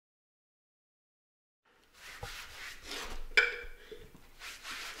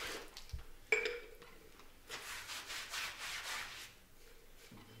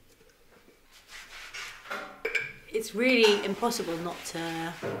It's really impossible not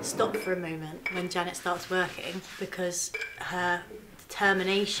to stop for a moment when Janet starts working, because her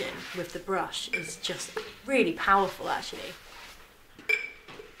determination with the brush is just really powerful, actually.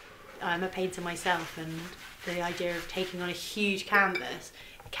 I'm a painter myself, and the idea of taking on a huge canvas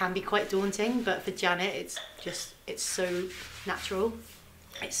can be quite daunting, but for Janet it's so natural.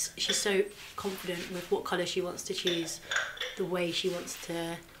 She's so confident with what colour she wants to choose, the way she wants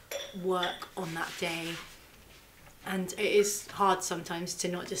to work on that day. And it is hard sometimes to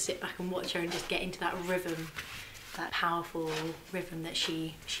not just sit back and watch her and just get into that rhythm, that powerful rhythm that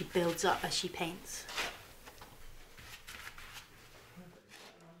she builds up as she paints.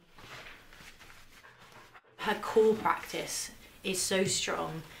 Her core practice is so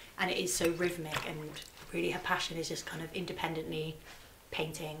strong and it is so rhythmic, and really her passion is just kind of independently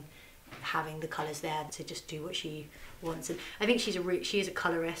painting, having the colours there to just do what she wants. And I think she is a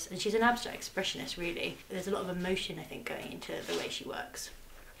colourist, and she's an abstract expressionist, really. There's a lot of emotion, I think, going into the way she works.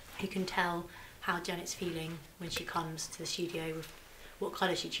 You can tell how Janet's feeling when she comes to the studio with what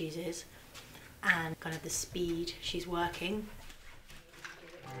colour she chooses and kind of the speed she's working.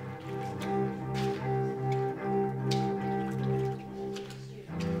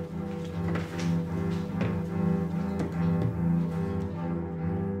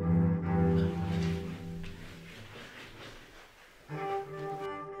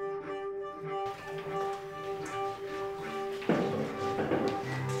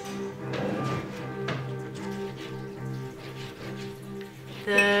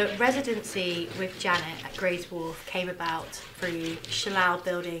 The residency with Janet at Grays Wharf came about through Shallal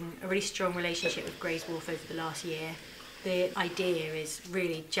building a really strong relationship with Grays Wharf over the last year. The idea is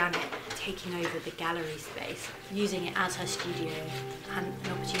really Janet taking over the gallery space, using it as her studio, and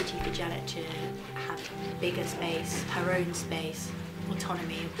an opportunity for Janet to have bigger space, her own space,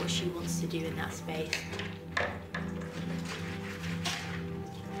 autonomy of what she wants to do in that space.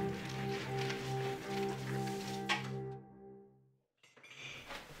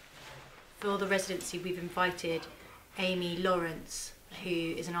 For the residency, we've invited Amy Lawrence, who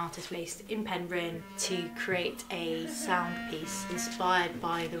is an artist based in Penryn, to create a sound piece inspired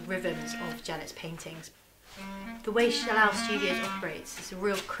by the rhythms of Janet's paintings. The way Shallal Studios operates is a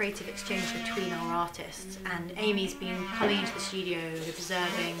real creative exchange between our artists, and Amy's been coming into the studio and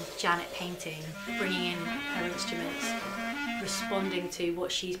observing Janet painting, bringing in her instruments, responding to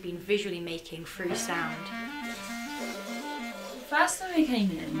what she's been visually making through sound. First time I came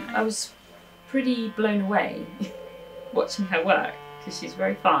in, I was pretty blown away watching her work, because she's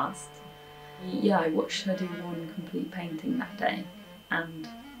very fast. Yeah, I watched her do one complete painting that day, and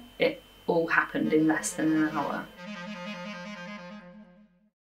it all happened in less than an hour.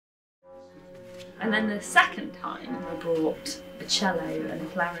 And then the second time I brought a cello and a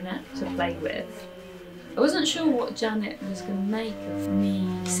clarinet to play with. I wasn't sure what Janet was going to make of me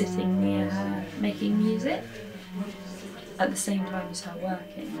sitting near her making music at the same time as her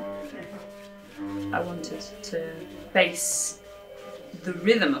working. I wanted to base the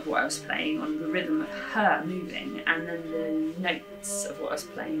rhythm of what I was playing on the rhythm of her moving, and then the notes of what I was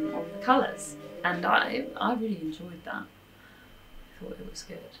playing on the colours. And I really enjoyed that. I thought it was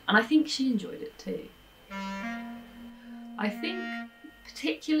good. And I think she enjoyed it too. I think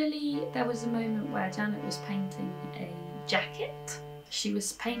particularly there was a moment where Janet was painting a jacket. She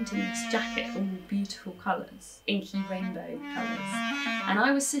was painting this jacket all beautiful colours, inky rainbow colours. And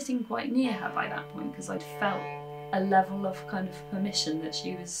I was sitting quite near her by that point, because I'd felt a level of kind of permission that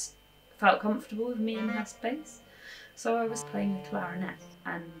she felt comfortable with me in her space. So I was playing the clarinet,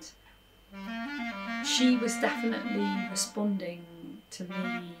 and she was definitely responding to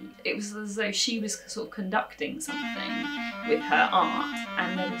me. It was as though she was sort of conducting something with her art,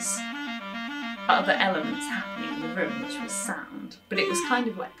 and there was other elements happening in the room, which was sound, but it was kind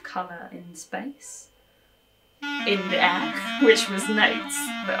of like colour in space, in the air, which was notes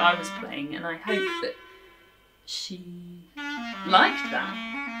that I was playing, and I hope that she liked that.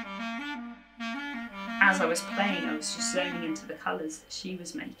 As I was playing, I was just zoning into the colours that she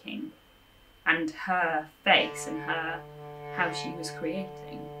was making, and her face and how she was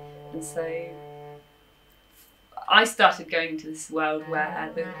creating. And so I started going into this world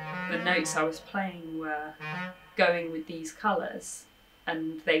where the notes I was playing were going with these colours,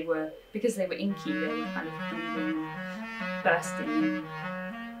 and they were, because they were inky, they were kind of moving, bursting.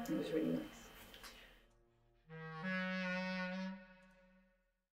 It was really nice.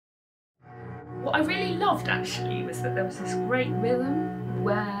 What I really loved actually was that there was this great rhythm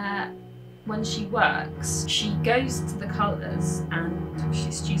where when she works, she goes to the colours and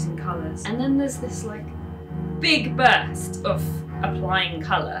she's choosing colours, and then there's this like big burst of applying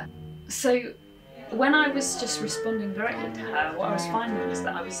colour. So when I was just responding directly to her, what I was finding was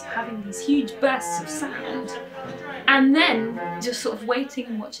that I was having these huge bursts of sound and then just sort of waiting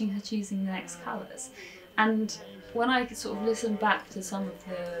and watching her choosing the next colours. And when I could sort of listen back to some of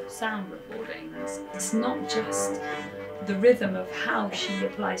the sound recordings, it's not just the rhythm of how she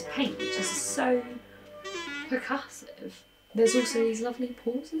applies paint, which is so percussive. There's also these lovely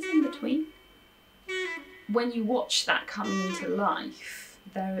pauses in between. When you watch that coming into life,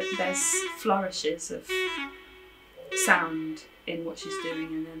 there's flourishes of sound in what she's doing,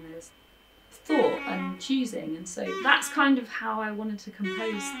 and then there's thought and choosing, and so that's kind of how I wanted to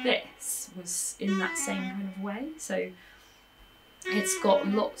compose this, was in that same kind of way. So it's got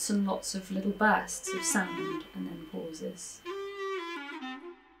lots and lots of little bursts of sound and then pauses.